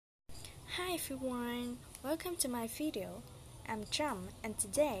Hi everyone, welcome to my video. I'm Trâm and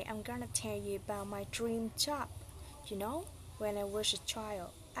today I'm gonna tell you about my dream job. When I was a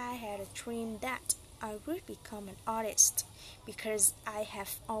child, I had a dream that I would become an artist because I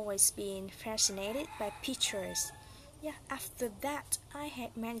have always been fascinated by pictures. After that, I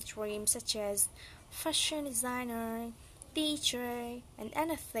had many dreams such as fashion designer, teacher, and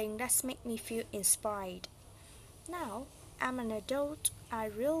anything that makes me feel inspired. Now, I'm an adult, I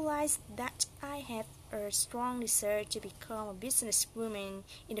realize that I have a strong desire to become a businesswoman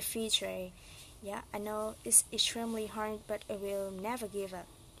in the future. I know it's extremely hard, but I will never give up.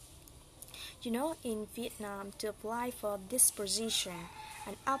 In Vietnam, to apply for this position,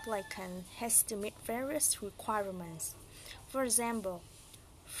 an applicant has to meet various requirements. For example,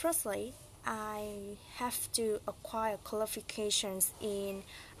 firstly, I have to acquire qualifications in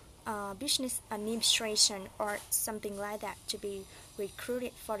business administration or something like that to be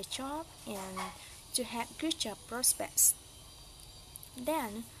recruited for the job and to have good job prospects.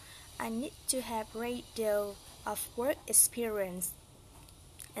 Then I need to have a great deal of work experience.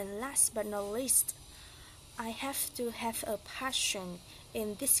 And last but not least, I have to have a passion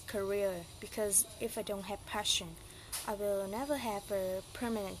in this career because if I don't have passion, I will never have a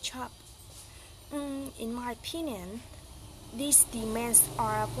permanent job. In my opinion, these demands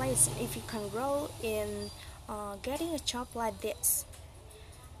are placed if you can grow in getting a job like this.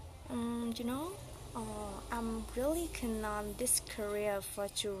 I'm really keen on this career for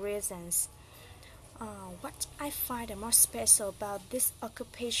two reasons. What I find the most special about this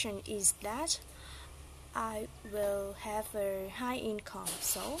occupation is that I will have a high income,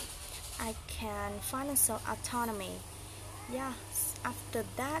 so I can financial autonomy. After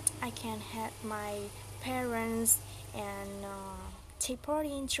that, I can help my parents and take part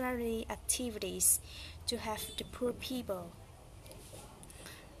in charity activities to help the poor people.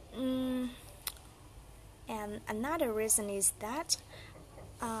 And another reason is that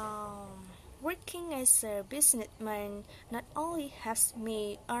working as a businessman not only helps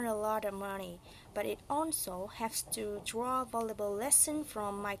me earn a lot of money, but it also helps to draw valuable lessons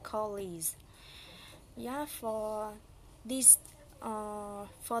from my colleagues. For these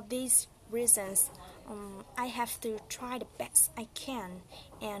reasons, I have to try the best I can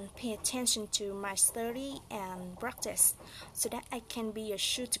and pay attention to my study and practice so that I can be a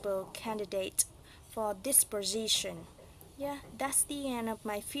suitable candidate for this position. That's the end of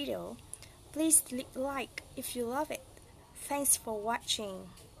my video. Please click like if you love it. Thanks for watching.